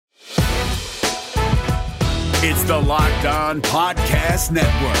It's the Locked On Podcast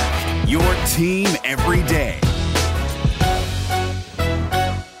Network, your team every day.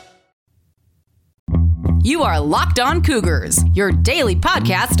 You are Locked On Cougars, your daily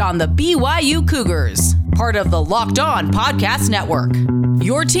podcast on the BYU Cougars, part of the Locked On Podcast Network,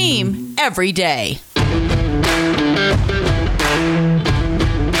 your team every day.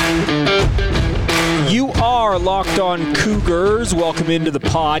 You are Locked On Cougars. Welcome into the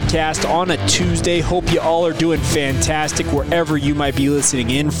podcast on a Tuesday. Hope you all are doing fantastic wherever you might be listening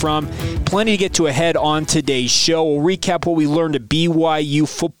in from. Plenty to get to ahead on today's show. We'll recap what we learned at BYU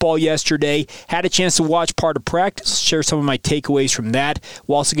football yesterday. Had a chance to watch part of practice, share some of my takeaways from that.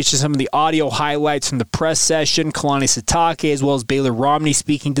 We'll also get you some of the audio highlights from the press session. Kalani as well as Baylor Romney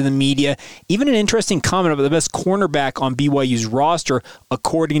speaking to the media. Even an interesting comment about the best cornerback on BYU's roster,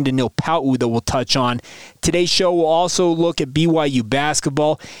 according to Neil Pāora, that we'll touch on. Today's show will also look at BYU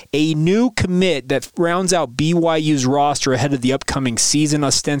basketball, a new commit that rounds out BYU's roster ahead of the upcoming season,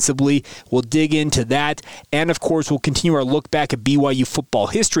 ostensibly. We'll dig into that. And, of course, we'll continue our look back at BYU football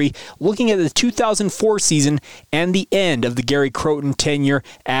history, looking at the 2004 season and the end of the Gary Croton tenure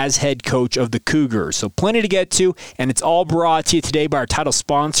as head coach of the Cougars. So plenty to get to, and it's all brought to you today by our title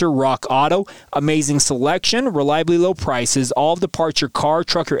sponsor, Rock Auto. Amazing selection, reliably low prices, all of the parts your car,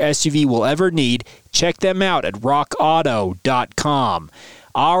 truck, or SUV will ever need. Check them out at rockauto.com.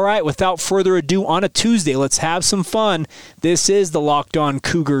 All right, without further ado, on a Tuesday, let's have some fun. This is the Locked On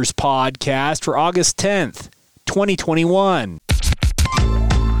Cougars podcast for August 10th, 2021.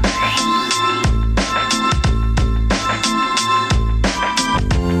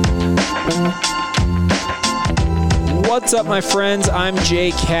 What's up, my friends? I'm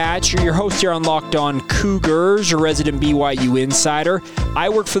Jake Hatch, your host here on Locked On Cougars, your resident BYU insider. I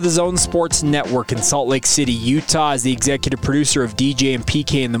work for the Zone Sports Network in Salt Lake City, Utah, as the executive producer of DJ and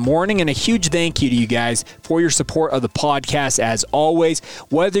PK in the Morning, and a huge thank you to you guys for your support of the podcast as always.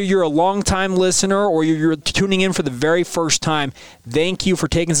 Whether you're a longtime listener or you're tuning in for the very first time, thank you for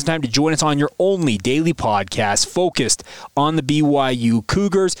taking some time to join us on your only daily podcast focused on the BYU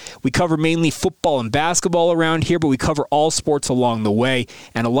Cougars. We cover mainly football and basketball around here, but we cover all sports along the way,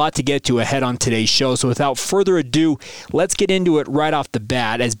 and a lot to get to ahead on today's show. So without further ado, let's get into it right off the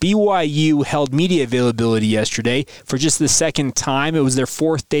bat. As BYU held media availability yesterday for just the second time, it was their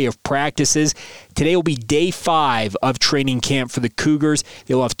fourth day of practices. Today will be day 5 of training camp for the Cougars.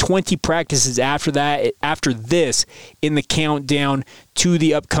 They'll have 20 practices after this in the countdown to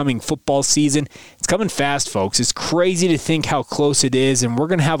the upcoming football season. It's coming fast, folks. It's crazy to think how close it is, and we're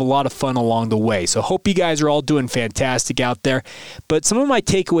going to have a lot of fun along the way. So hope you guys are all doing fantastic out there. But some of my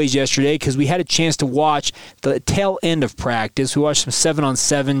takeaways yesterday, because we had a chance to watch the tail end of practice. We watched some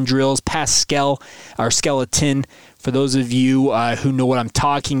 7-on-7 drills, skeleton. For those of you who know what I'm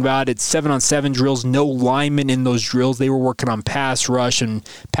talking about, it's 7-on-7 drills, no linemen in those drills. They were working on pass rush and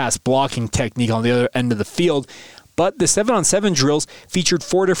pass blocking technique on the other end of the field. But the 7-on-7 drills featured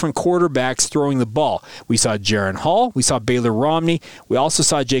 4 different quarterbacks throwing the ball. We saw Jaron Hall, we saw Baylor Romney, we also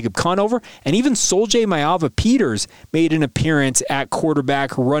saw Jacob Conover, and even Soljay Maiava-Peters made an appearance at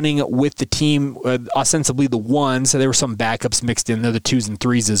quarterback running with the team, ostensibly the ones. So there were some backups mixed in there, the 2s and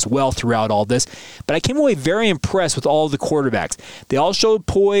 3s as well throughout all this. But I came away very impressed with all of the quarterbacks. They all showed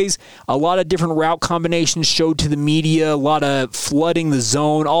poise, a lot of different route combinations showed to the media, a lot of flooding the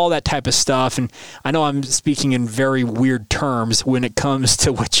zone, all that type of stuff. And I know I'm speaking in very weird terms when it comes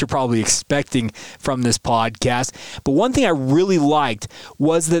to what you're probably expecting from this podcast. But one thing I really liked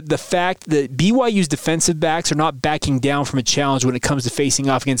was that the fact that BYU's defensive backs are not backing down from a challenge when it comes to facing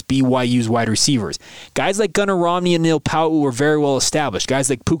off against BYU's wide receivers. Guys like Gunnar Romney and Neil Pāora were very well established. Guys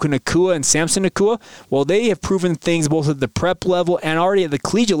like Puka Nacua and Samson Nacua, well, they have proven things both at the prep level and already at the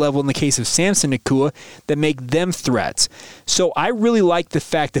collegiate level in the case of Samson Nacua that make them threats. So I really like the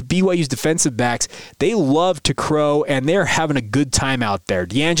fact that BYU's defensive backs, they love to crow, and they're having a good time out there.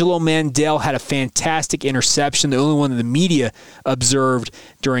 D'Angelo Mandel had a fantastic interception, the only one that the media observed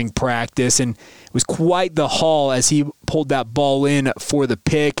during practice, and it was quite the haul as he pulled that ball in for the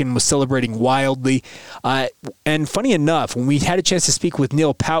pick and was celebrating wildly. And funny enough, when we had a chance to speak with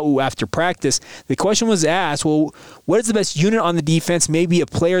Neil Pāora after practice, the question was asked, well, what is the best unit on the defense, maybe a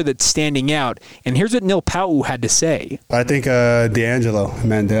player that's standing out? And here's what Neil Pāora had to say. I think D'Angelo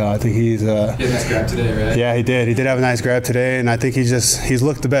Mandel, I think he's... He had a nice grab today, right? Yeah, he did. He did have a nice grab today, and I think he's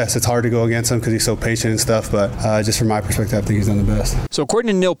looked the best. It's hard to go against him because he's so patient and stuff, but just from my perspective, I think he's done the best. So according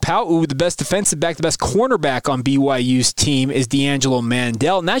to Neil Pāora, the best defensive back, the best cornerback on BYU's BYU's team is D'Angelo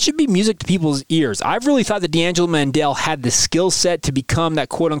Mandel, and that should be music to people's ears. I've really thought that D'Angelo Mandel had the skill set to become that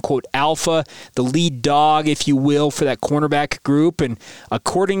quote-unquote alpha, the lead dog, if you will, for that cornerback group. And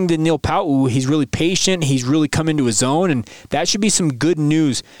according to Neil Pāora, he's really patient. He's really come into his own, and that should be some good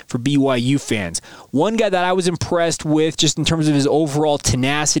news for BYU fans. One guy that I was impressed with, just in terms of his overall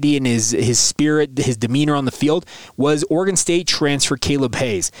tenacity and his spirit, his demeanor on the field, was Oregon State transfer Caleb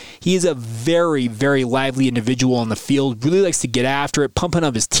Hayes. He is a very, very lively individual on the field, really likes to get after it, pumping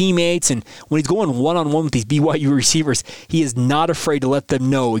up his teammates, and when he's going one-on-one with these BYU receivers, he is not afraid to let them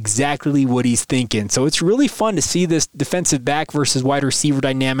know exactly what he's thinking. So it's really fun to see this defensive back versus wide receiver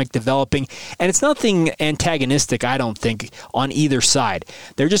dynamic developing, and it's nothing antagonistic, I don't think, on either side.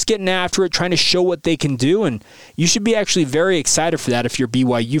 They're just getting after it, trying to show what they can do, and you should be actually very excited for that if you're a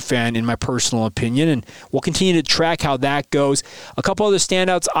BYU fan, in my personal opinion, and we'll continue to track how that goes. A couple other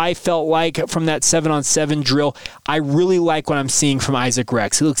standouts I felt like from that 7-on-7 drill. I really like what I'm seeing from Isaac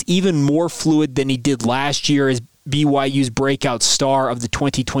Rex. He looks even more fluid than he did last year as BYU's breakout star of the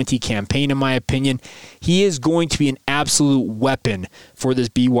 2020 campaign, in my opinion. He is going to be an absolute weapon for this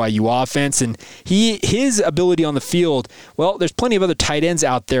BYU offense, and his ability on the field, well, there's plenty of other tight ends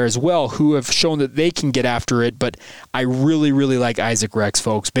out there as well who have shown that they can get after it, but I really, really like Isaac Rex,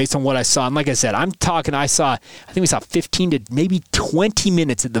 folks, based on what I saw. And like I said, I think we saw 15 to maybe 20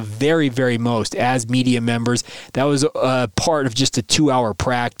 minutes at the very, very most as media members. That was a part of just a 2-hour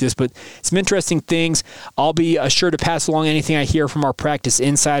practice, but some interesting things. I'll be sure to pass along anything I hear from our practice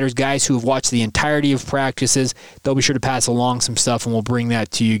insiders, guys who have watched the entirety of practices. They'll be sure to pass along some stuff, and we'll bring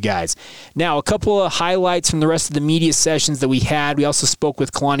that to you guys. Now, a couple of highlights from the rest of the media sessions that we had. We also spoke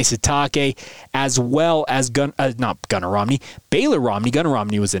with Kalani Sitake, as well as Baylor Romney. Gunnar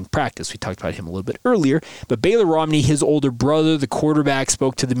Romney was in practice. We talked about him a little bit earlier. But Baylor Romney, his older brother, the quarterback,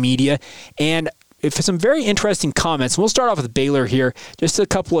 spoke to the media, and for some very interesting comments. We'll start off with Baylor here. Just a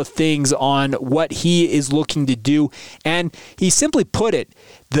couple of things on what he is looking to do. And he simply put it,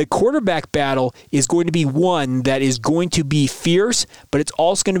 the quarterback battle is going to be one that is going to be fierce, but it's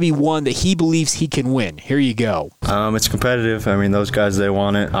also going to be one that he believes he can win. Here you go. It's competitive. I mean, those guys, they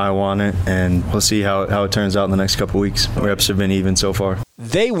want it. I want it. And we'll see how it turns out in the next couple of weeks. Reps have been even so far.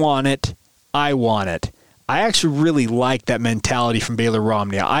 They want it. I want it. I actually really like that mentality from Baylor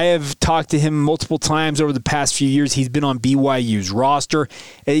Romney. I have talked to him multiple times over the past few years. He's been on BYU's roster.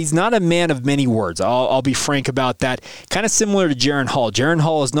 He's not a man of many words. I'll be frank about that. Kind of similar to Jaren Hall. Jaren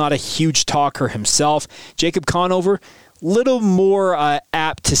Hall is not a huge talker himself. Jacob Conover, little more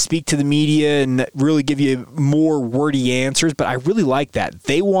apt to speak to the media and really give you more wordy answers, but I really like that.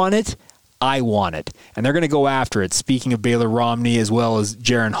 They want it. I want it. And they're going to go after it. Speaking of Baylor Romney, as well as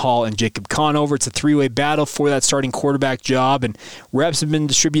Jaren Hall and Jacob Conover, it's a three-way battle for that starting quarterback job, and reps have been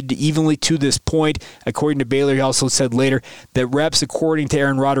distributed evenly to this point. According to Baylor, he also said later that reps, according to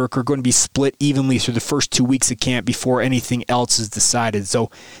Aaron Roderick, are going to be split evenly through the first 2 weeks of camp before anything else is decided. So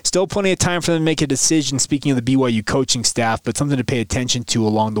still plenty of time for them to make a decision, speaking of the BYU coaching staff, but something to pay attention to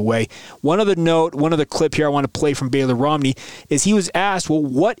along the way. One other clip here I want to play from Baylor Romney is he was asked, well,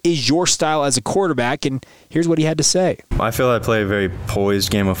 what is your style as a quarterback, and here's what he had to say. I feel I play a very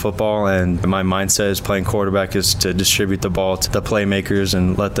poised game of football, and my mindset is playing quarterback is to distribute the ball to the playmakers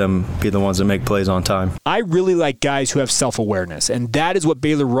and let them be the ones that make plays on time. I really like guys who have self-awareness, and that is what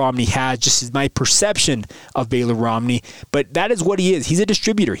Baylor Romney has, just as my perception of Baylor Romney, but that is what he is. He's a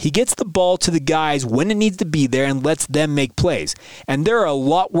distributor. He gets the ball to the guys when it needs to be there and lets them make plays, and there are a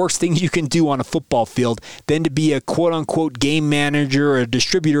lot worse things you can do on a football field than to be a quote-unquote game manager or a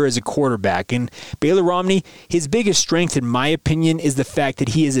distributor as a quarterback. And Baylor Romney, his biggest strength, in my opinion, is the fact that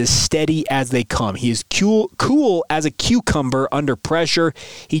he is as steady as they come. He is cool as a cucumber under pressure.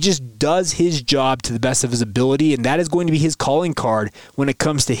 He just does his job to the best of his ability, and that is going to be his calling card when it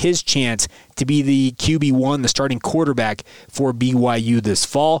comes to his chance to be the QB1, the starting quarterback for BYU this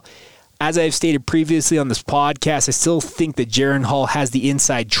fall. As I've stated previously on this podcast, I still think that Jaren Hall has the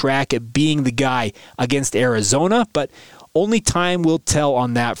inside track at being the guy against Arizona, but only time will tell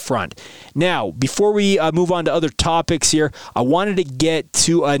on that front. Now, before we move on to other topics here, I wanted to get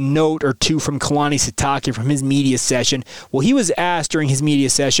to a note or two from Kalani Sitake from his media session. Well, he was asked during his media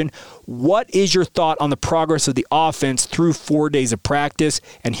session, what is your thought on the progress of the offense through 4 days of practice?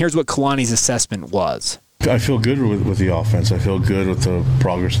 And here's what Kalani's assessment was. I feel good with the offense. I feel good with the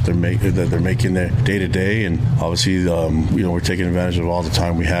progress that they're making there day to day, and obviously, we're taking advantage of all the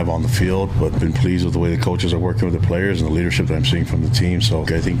time we have on the field. But been pleased with the way the coaches are working with the players and the leadership that I'm seeing from the team. So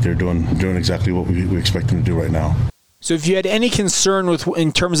I think they're doing exactly what we expect them to do right now. So if you had any concern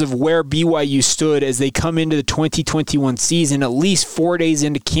in terms of where BYU stood as they come into the 2021 season, at least 4 days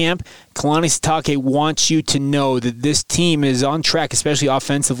into camp, Kalani Sitake wants you to know that this team is on track, especially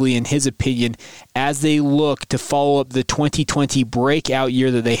offensively, in his opinion, as they look to follow up the 2020 breakout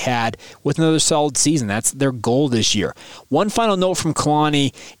year that they had with another solid season. That's their goal this year. One final note from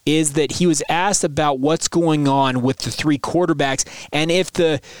Kalani is that he was asked about what's going on with the three quarterbacks and if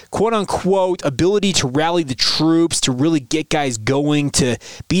the quote-unquote ability to rally the troops, to really get guys going, to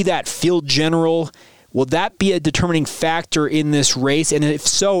be that field general, will that be a determining factor in this race? And if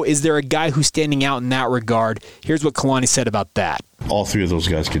so, is there a guy who's standing out in that regard? Here's what Kalani said about that. All three of those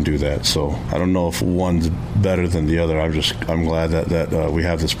guys can do that. So I don't know if one's better than the other. I'm glad that we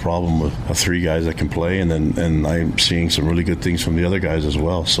have this problem with three guys that can play, and I'm seeing some really good things from the other guys as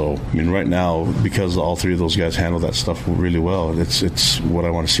well. So I mean, right now, because all three of those guys handle that stuff really well, it's what I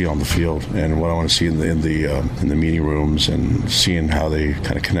want to see on the field and what I want to see in the meeting rooms, and seeing how they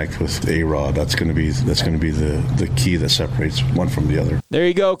kind of connect with A-Rod. That's going to be the key that separates one from the other. There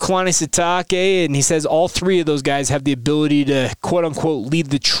you go, Kalani Sitake, and he says all three of those guys have the ability to quote-unquote lead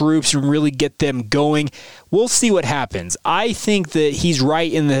the troops and really get them going. We'll see what happens. I think that he's right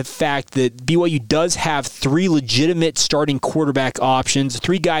in the fact that BYU does have three legitimate starting quarterback options,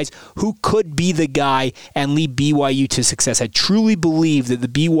 three guys who could be the guy and lead BYU to success. I truly believe that the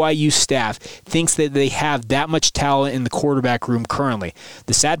BYU staff thinks that they have that much talent in the quarterback room currently.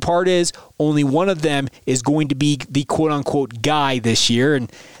 The sad part is only one of them is going to be the quote-unquote guy this year, and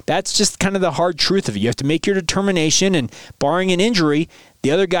that's just kind of the hard truth of it. You have to make your determination, and barring an injury, the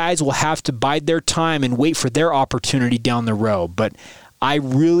other guys will have to bide their time and wait for their opportunity down the road. But I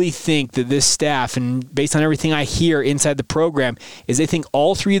really think that this staff, and based on everything I hear inside the program, is they think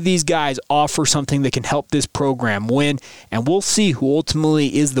all three of these guys offer something that can help this program win. And we'll see who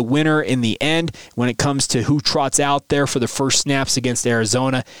ultimately is the winner in the end when it comes to who trots out there for the first snaps against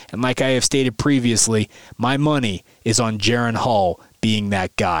Arizona. And like I have stated previously, my money is on Jaron Hall being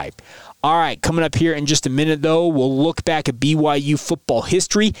that guy. All right, coming up here in just a minute, though, we'll look back at BYU football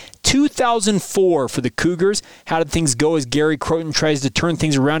history. 2004 for the Cougars. How did things go as Gary Croton tries to turn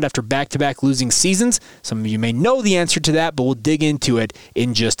things around after back-to-back losing seasons? Some of you may know the answer to that, but we'll dig into it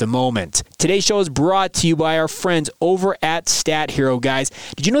in just a moment. Today's show is brought to you by our friends over at Stat Hero, guys.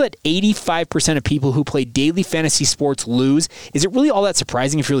 Did you know that 85% of people who play daily fantasy sports lose? Is it really all that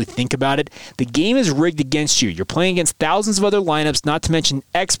surprising if you really think about it? The game is rigged against you. You're playing against thousands of other lineups, not to mention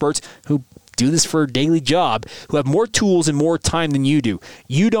experts who do this for a daily job, who have more tools and more time than you do.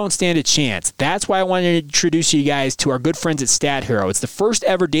 You don't stand a chance. That's why I wanted to introduce you guys to our good friends at Stat Hero. It's the first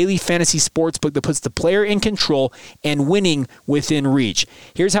ever daily fantasy sports book that puts the player in control and winning within reach.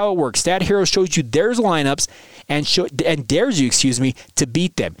 Here's how it works. Stat Hero shows you their lineups and dares you, to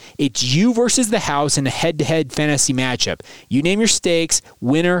beat them. It's you versus the house in a head-to-head fantasy matchup. You name your stakes,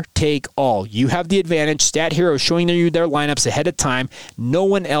 winner take all. You have the advantage. Stat Hero is showing you their lineups ahead of time. No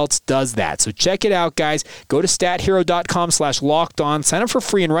one else does that. So check it out, guys. Go to stathero.com/lockedon. Sign up for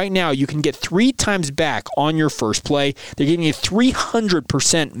free, and right now you can get 3 times back on your first play. They're giving you a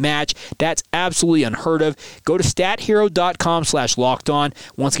 300% match. That's absolutely unheard of. Go to stathero.com/lockedon.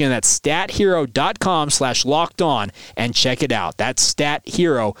 Once again, that's stathero.com/lockedon, and check it out. That's Stat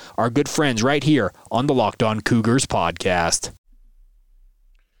Hero, our good friends right here on the Locked On Cougars podcast.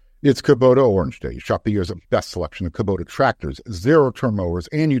 It's Kubota Orange Day. Shop the year's best selection of Kubota tractors, zero-turn mowers,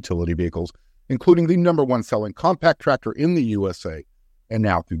 and utility vehicles, including the #1 selling compact tractor in the USA. And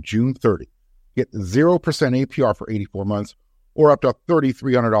now through June 30, get 0% APR for 84 months or up to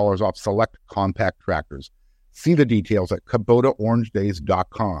 $3,300 off select compact tractors. See the details at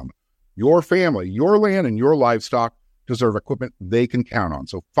KubotaOrangeDays.com. Your family, your land, and your livestock deserve equipment they can count on.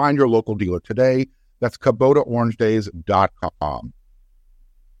 So find your local dealer today. That's KubotaOrangeDays.com.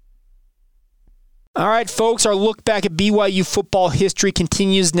 All right, folks, our look back at BYU football history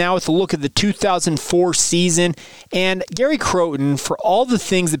continues now with a look at the 2004 season. And Gary Croton, for all the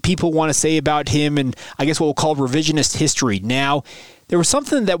things that people want to say about him and I guess what we'll call revisionist history now, there was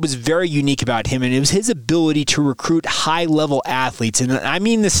something that was very unique about him, and it was his ability to recruit high-level athletes. And I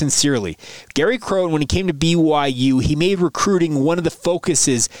mean this sincerely. Gary Croton, when he came to BYU, he made recruiting one of the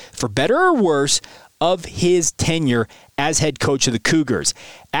focuses, for better or worse, of his tenure as head coach of the Cougars.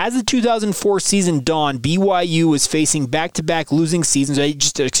 As the 2004 season dawned, BYU was facing back-to-back losing seasons. They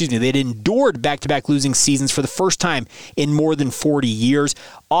had endured back-to-back losing seasons for the first time in more than 40 years.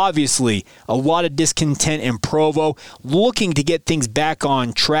 Obviously, a lot of discontent in Provo, looking to get things back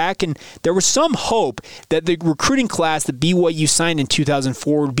on track, and there was some hope that the recruiting class that BYU signed in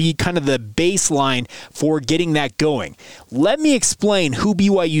 2004 would be kind of the baseline for getting that going. Let me explain who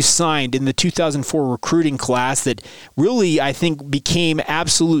BYU signed in the 2004 recruiting class that really really, I think, became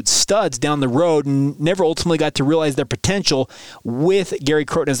absolute studs down the road and never ultimately got to realize their potential with Gary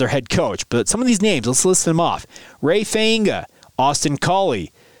Crowton as their head coach. But some of these names, let's list them off. Ray Fainga, Austin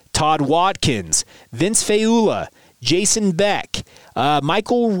Collie, Todd Watkins, Vince Feula, Jason Beck,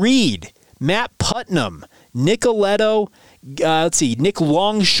 Michael Reed, Matt Putnam, Nicoletto, Nick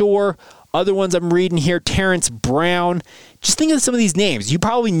Longshore. Other ones I'm reading here, Terrence Brown. Just think of some of these names. You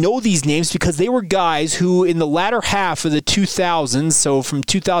probably know these names because they were guys who in the latter half of the 2000s, so from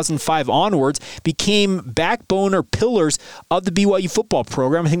 2005 onwards, became backbone or pillars of the BYU football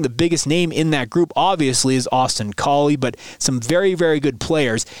program. I think the biggest name in that group, obviously, is Austin Collie, but some very, very good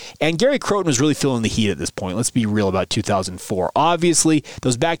players. And Gary Crowton was really feeling the heat at this point. Let's be real about 2004. Obviously,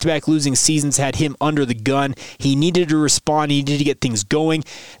 those back-to-back losing seasons had him under the gun. He needed to respond. He needed to get things going.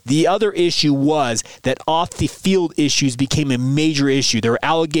 The other issue was that off-the-field issues became a major issue. There were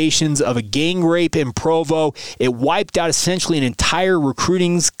allegations of a gang rape in Provo. It wiped out essentially an entire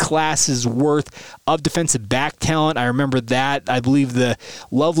recruiting class's worth of defensive back talent. I remember that. I believe the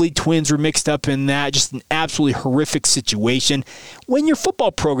Lovely twins were mixed up in that. Just an absolutely horrific situation. When your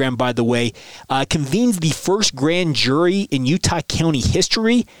football program, by the way, convenes the first grand jury in Utah County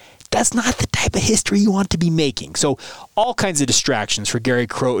history, that's not the type of history you want to be making. So all kinds of distractions for Gary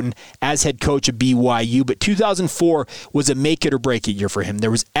Crowton as head coach of BYU, but 2004 was a make it or break it year for him. There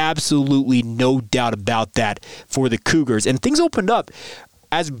was absolutely no doubt about that for the Cougars. And things opened up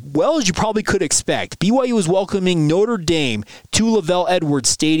as well as you probably could expect. BYU was welcoming Notre Dame to Lavelle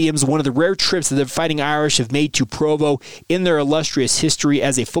Edwards Stadiums, one of the rare trips that the Fighting Irish have made to Provo in their illustrious history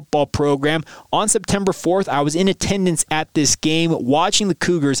as a football program. On September 4th, I was in attendance at this game watching the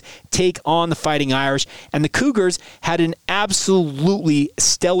Cougars take on the Fighting Irish, and the Cougars had an absolutely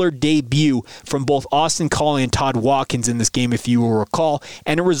stellar debut from both Austin Collie and Todd Watkins in this game, if you will recall,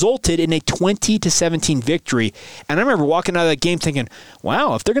 and it resulted in a 20-17 victory. And I remember walking out of that game thinking, wow,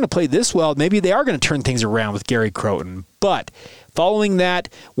 if they're going to play this well, maybe they are going to turn things around with Gary Crowton. But following that,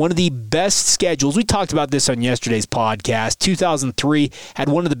 one of the best schedules, we talked about this on yesterday's podcast, 2003 had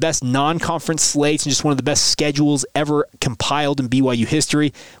one of the best non-conference slates and just one of the best schedules ever compiled in BYU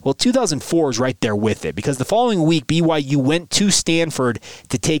history. Well, 2004 is right there with it because the following week, BYU went to Stanford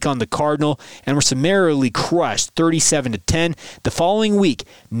to take on the Cardinal and were summarily crushed 37-10. The following week,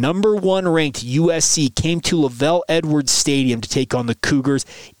 number 1 ranked USC came to Lavelle Edwards Stadium to take on the Cougars.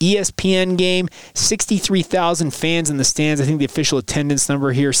 ESPN game, 63,000 fans in the stands. I think the official attendance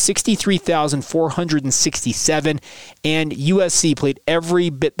number here, 63,467, and USC played every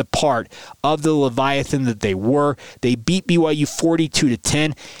bit the part of the Leviathan that they were. They beat BYU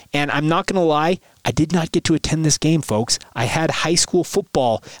 42-10, and I'm not going to lie, I did not get to attend this game, folks. I had high school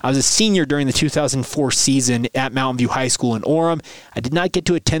football. I was a senior during the 2004 season at Mountain View High School in Orem. I did not get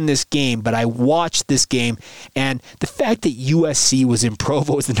to attend this game, but I watched this game, and the fact that USC was in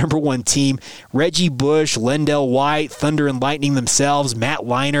Provo as the number 1 team, Reggie Bush, Lendell White, Thunder and Lightning themselves, Matt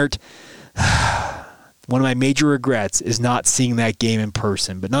Leinart, one of my major regrets is not seeing that game in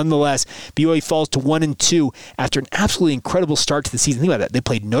person. But nonetheless, BYU falls to 1-2 after an absolutely incredible start to the season. Think about that. They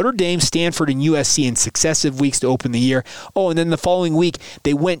played Notre Dame, Stanford, and USC in successive weeks to open the year. Oh, and then the following week,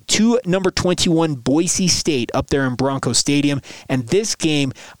 they went to number 21 Boise State up there in Bronco Stadium. And this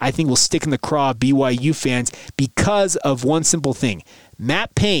game, I think, will stick in the craw of BYU fans because of one simple thing.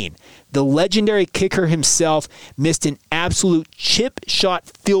 Matt Payne, the legendary kicker himself, missed an absolute chip shot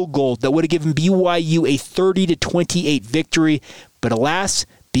field goal that would have given BYU a 30-28 victory. But alas,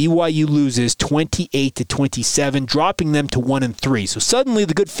 BYU loses 28-27, dropping them to 1-3. So suddenly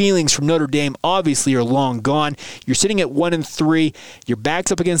the good feelings from Notre Dame obviously are long gone. You're sitting at 1-3. Your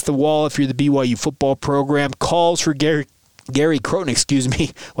back's up against the wall if you're the BYU football program. Calls for Gary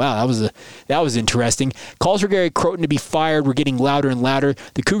Crowton, Wow, that was interesting. Calls for Gary Crowton to be fired were getting louder and louder.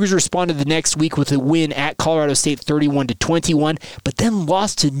 The Cougars responded the next week with a win at Colorado State 31-21, but then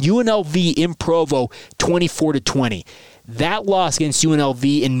lost to UNLV in Provo 24-20. That loss against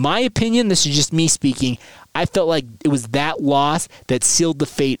UNLV, in my opinion, this is just me speaking, I felt like it was that loss that sealed the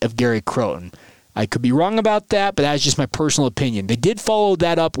fate of Gary Crowton. I could be wrong about that, but that's just my personal opinion. They did follow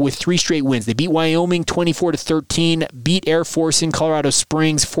that up with 3 straight wins. They beat Wyoming 24-13, beat Air Force in Colorado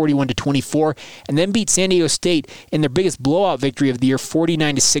Springs 41-24, and then beat San Diego State in their biggest blowout victory of the year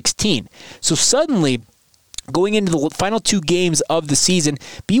 49-16. So suddenly, going into the final 2 games of the season,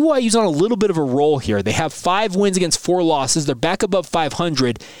 BYU's on a little bit of a roll here. They have 5 wins against 4 losses. They're back above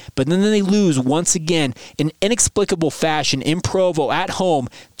 500, but then they lose once again in inexplicable fashion in Provo at home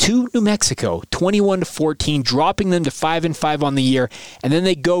to New Mexico, 21-14, dropping them to 5-5 on the year. And then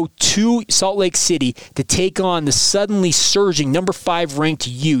they go to Salt Lake City to take on the suddenly surging number 5 ranked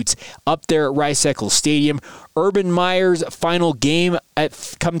Utes up there at Rice-Eccles Stadium. Urban Meyer's final game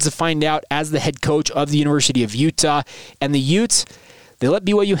comes to find out as the head coach of the University of Utah. And the Utes, they let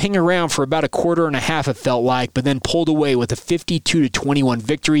BYU hang around for about a quarter and a half, it felt like, but then pulled away with a 52-21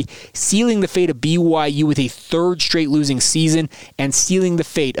 victory, sealing the fate of BYU with a third straight losing season and sealing the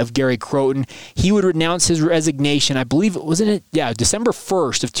fate of Gary Croton. He would renounce his resignation, I believe, December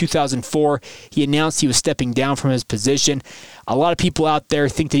 1st of 2004. He announced he was stepping down from his position. A lot of people out there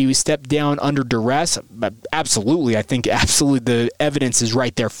think that he was stepped down under duress. Absolutely, I think the evidence is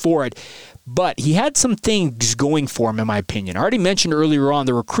right there for it. But he had some things going for him, in my opinion. I already mentioned earlier on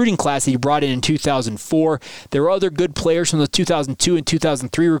the recruiting class that he brought in 2004. There were other good players from the 2002 and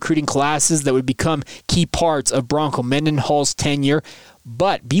 2003 recruiting classes that would become key parts of Bronco Mendenhall's tenure.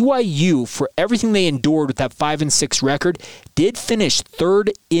 But BYU, for everything they endured with that 5-6 record, did finish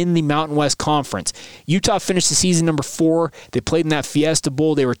third in the Mountain West Conference. Utah finished the season number 4. They played in that Fiesta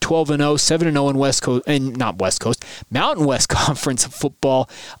Bowl. They were 12-0, 7-0 in Mountain West Conference football.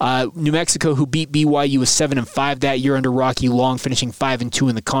 New Mexico, who beat BYU, was 7-5 that year under Rocky Long, finishing 5-2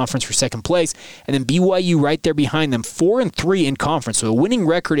 in the conference for second place. And then BYU right there behind them, 4-3 in conference. So a winning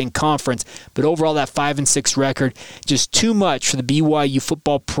record in conference, but overall that 5-6 record, just too much for the BYU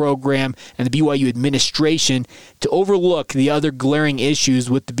football program and the BYU administration to overlook the other glaring issues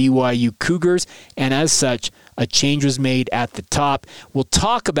with the BYU Cougars, and as such, a change was made at the top. We'll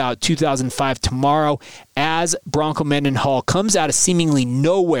talk about 2005 tomorrow as Bronco Mendenhall comes out of seemingly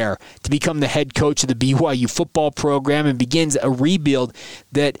nowhere to become the head coach of the BYU football program and begins a rebuild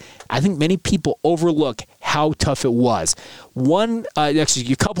that I think many people overlook how tough it was.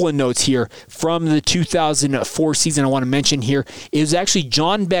 A couple of notes here from the 2004 season I want to mention here. It was actually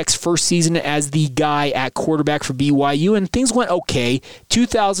John Beck's first season as the guy at quarterback for BYU, and things went okay.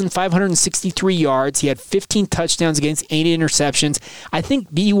 2,563 yards. He had 15 touchdowns against 8 interceptions. I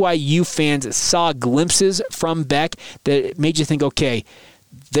think BYU fans saw glimpses from Beck that made you think, okay,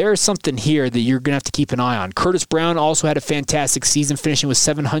 there's something here that you're going to have to keep an eye on. Curtis Brown also had a fantastic season, finishing with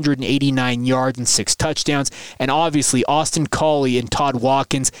 789 yards and 6 touchdowns. And obviously, Austin Collie and Todd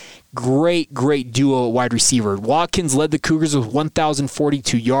Watkins, great duo at wide receiver. Watkins led the Cougars with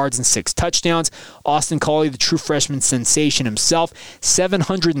 1,042 yards and 6 touchdowns. Austin Collie, the true freshman sensation himself,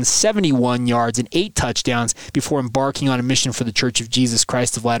 771 yards and 8 touchdowns before embarking on a mission for the Church of Jesus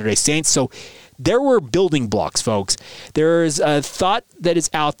Christ of Latter-day Saints. So there were building blocks, folks. There is a thought that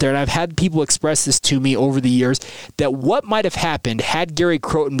is out there, and I've had people express this to me over the years, that what might have happened had Gary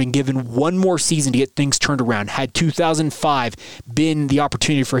Croton been given one more season to get things turned around, had 2005 been the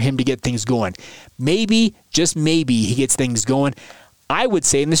opportunity for him to get things going. Maybe, just maybe, he gets things going. I would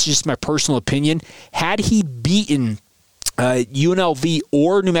say, and this is just my personal opinion, had he beaten UNLV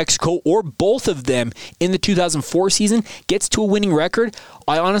or New Mexico or both of them in the 2004 season, gets to a winning record,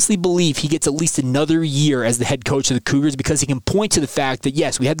 I honestly believe he gets at least another year as the head coach of the Cougars because he can point to the fact that,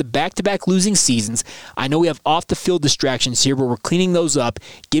 yes, we had the back-to-back losing seasons. I know we have off-the-field distractions here, but we're cleaning those up.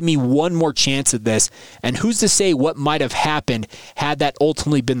 Give me one more chance at this. And who's to say what might have happened had that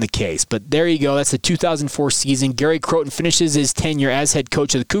ultimately been the case? But there you go. That's the 2004 season. Gary Croton finishes his tenure as head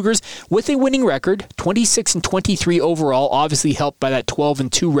coach of the Cougars with a winning record, 26-23 overall, obviously helped by that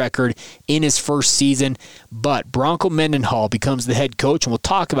 12-2 record in his first season. But Bronco Mendenhall becomes the head coach, and we'll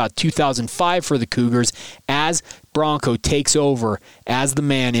talk about 2005 for the Cougars as Bronco takes over as the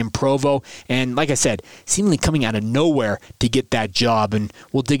man in Provo. And like I said, seemingly coming out of nowhere to get that job. And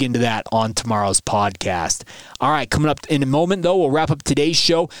we'll dig into that on tomorrow's podcast. All right, coming up in a moment, though, we'll wrap up today's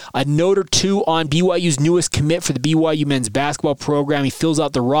show. A note or two on BYU's newest commit for the BYU men's basketball program. He fills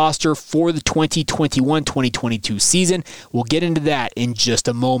out the roster for the 2021-2022 season. We'll get into that in just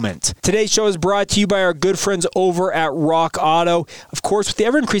a moment. Today's show is brought to you by our good friends over at Rock Auto. Of course, with the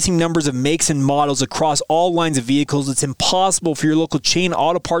ever-increasing numbers of makes and models across all lines of vehicles, it's impossible for your local chain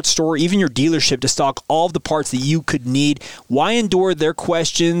auto parts store or even your dealership to stock all of the parts that you could need. Why endure their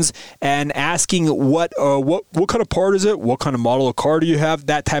questions and asking what kind of part is it? What kind of model of car do you have?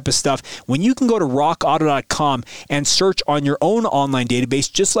 That type of stuff. When you can go to rockauto.com and search on your own online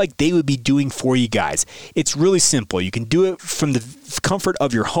database just like they would be doing for you guys. It's really simple. You can do it from the comfort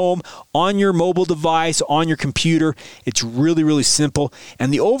of your home, on your mobile device, on your computer. It's really, really simple.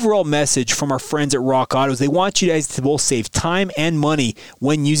 And the overall message from our friends at Rock Auto is they want you guys to both save time and money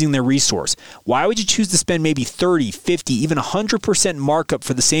when using their resource. Why would you choose to spend maybe 30, 50, even 100% markup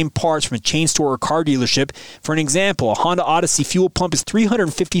for the same parts from a chain store or car dealership? For an example, a Honda Odyssey fuel pump is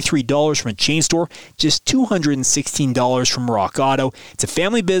 $353 from a chain store, just $216 from Rock Auto. It's a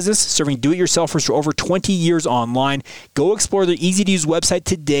family business serving do-it-yourselfers for over 20 years online. Go explore their easy easy-to-use website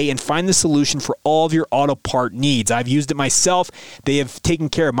today and find the solution for all of your auto part needs. I've used it myself. They have taken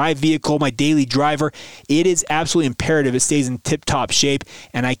care of my vehicle, my daily driver. It is absolutely imperative it stays in tip-top shape,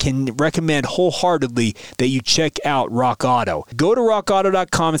 and I can recommend wholeheartedly that you check out Rock Auto. Go to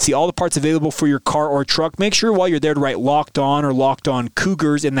rockauto.com and see all the parts available for your car or truck. Make sure while you're there to write Locked On or Locked On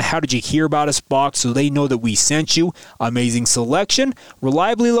Cougars in the How Did You Hear About Us box so they know that we sent you. Amazing selection,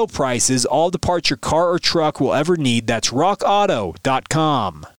 reliably low prices, all the parts your car or truck will ever need. That's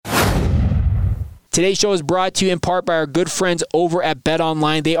rockauto.com. Today's show is brought to you in part by our good friends over at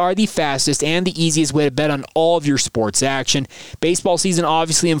BetOnline. They are the fastest and the easiest way to bet on all of your sports action. Baseball season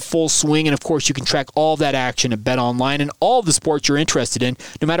obviously in full swing, and of course you can track all of that action at BetOnline and all of the sports you're interested in,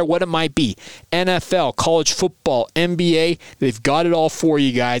 no matter what it might be. NFL, college football, NBA, they've got it all for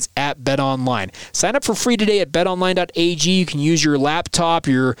you guys at BetOnline. Sign up for free today at betonline.ag. You can use your laptop,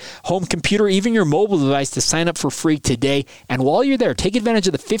 your home computer, even your mobile device to sign up for free today. And while you're there, take advantage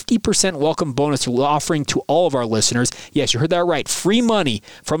of the 50% welcome bonus offering to all of our listeners. Yes, you heard that right. Free money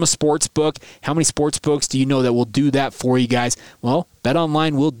from a sports book. How many sports books do you know that will do that for you guys? Well,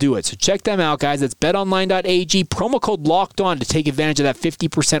 BetOnline will do it. So check them out, guys. That's betonline.ag. Promo code Locked On to take advantage of that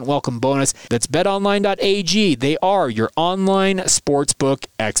 50% welcome bonus. That's betonline.ag. They are your online sportsbook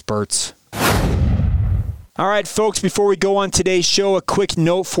experts. All right, folks, before we go on today's show, a quick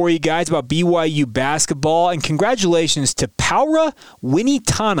note for you guys about BYU basketball, and congratulations to Pāora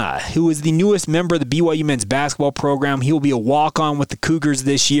Winitana, who is the newest member of the BYU men's basketball program. He will be a walk-on with the Cougars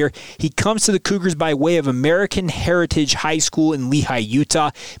this year. He comes to the Cougars by way of American Heritage High School in Lehi,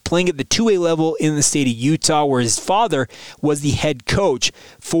 Utah, playing at the 2A level in the state of Utah, where his father was the head coach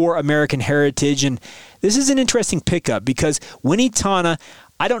for American Heritage. And this is an interesting pickup because Winitana,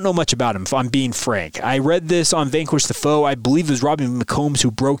 I don't know much about him, if I'm being frank. I read this on Vanquish the Foe. I believe it was Robin McCombs who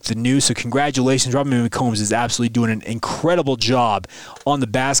broke the news, so congratulations. Robin McCombs is absolutely doing an incredible job on the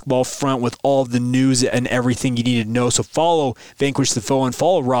basketball front with all of the news and everything you need to know. So follow Vanquish the Foe and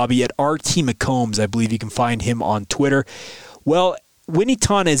follow Robbie at RT McCombs. I believe you can find him on Twitter. Well,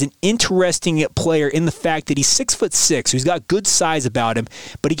 Winitana is an interesting player in the fact that he's 6'6", so he's got good size about him,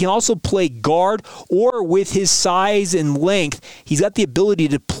 but he can also play guard, or with his size and length, he's got the ability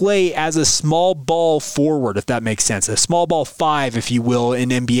to play as a small ball forward, if that makes sense, a small ball 5, if you will, in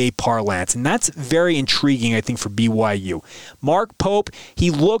NBA parlance, and that's very intriguing, I think, for BYU. Mark Pope,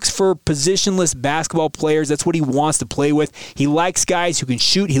 he looks for positionless basketball players. That's what he wants to play with. He likes guys who can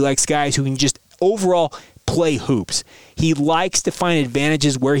shoot. He likes guys who can just overall play hoops. He likes to find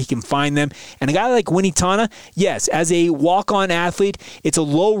advantages where he can find them. And a guy like Winitana, yes, as a walk-on athlete, it's a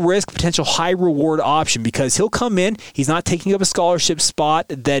low-risk, potential high-reward option because he'll come in, he's not taking up a scholarship spot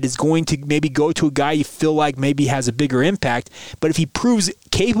that is going to maybe go to a guy you feel like maybe has a bigger impact. But if he proves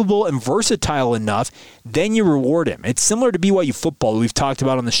capable and versatile enough, then you reward him. It's similar to BYU football that we've talked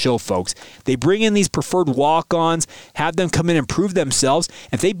about on the show, folks. They bring in these preferred walk-ons, have them come in and prove themselves.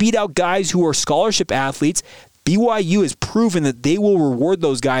 If they beat out guys who are scholarship athletes, BYU has proven that they will reward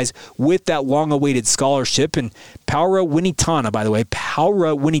those guys with that long-awaited scholarship. And Pāora Winitana, by the way,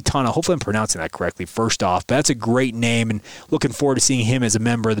 Pāora Winitana, hopefully I'm pronouncing that correctly first off, but that's a great name, and looking forward to seeing him as a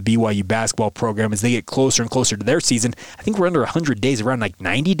member of the BYU basketball program as they get closer and closer to their season. I think we're under 100 days, around like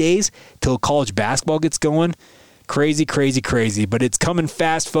 90 days till college basketball gets going. Crazy, crazy, crazy. But it's coming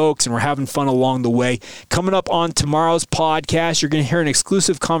fast, folks, and we're having fun along the way. Coming up on tomorrow's podcast, you're going to hear an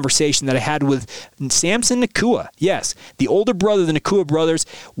exclusive conversation that I had with Samson Nacua. Yes, the older brother of the Nacua brothers.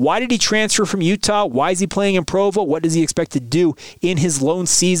 Why did he transfer from Utah? Why is he playing in Provo? What does he expect to do in his lone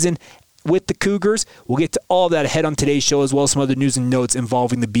season with the Cougars? We'll get to all of that ahead on today's show, as well as some other news and notes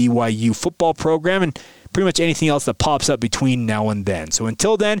involving the BYU football program and pretty much anything else that pops up between now and then. So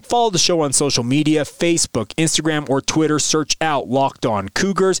until then, follow the show on social media, Facebook, Instagram, or Twitter. Search out Locked On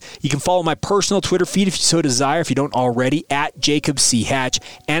Cougars. You can follow my personal Twitter feed if you so desire, if you don't already, at Jacob C. Hatch.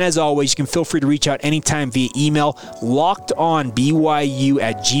 And as always, you can feel free to reach out anytime via email.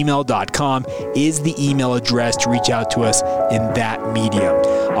 LockedOnBYU@gmail.com is the email address to reach out to us in that medium.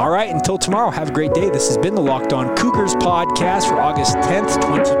 All right, until tomorrow, have a great day. This has been the Locked On Cougars podcast for August 10th,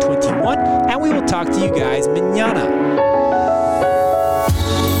 2021, and we will talk to you guys mañana.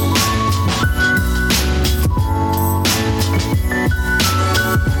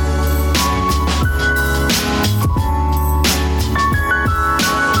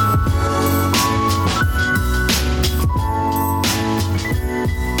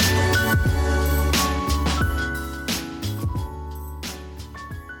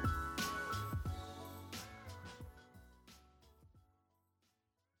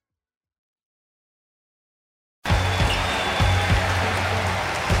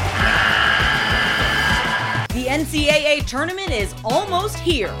 NCAA tournament is almost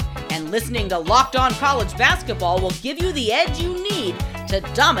here, and listening to Locked On College Basketball will give you the edge you need to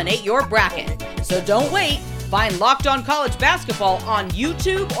dominate your bracket. So don't wait. Find Locked On College Basketball on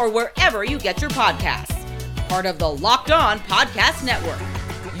YouTube or wherever you get your podcasts. Part of the Locked On Podcast Network.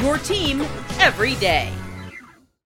 Your team every day.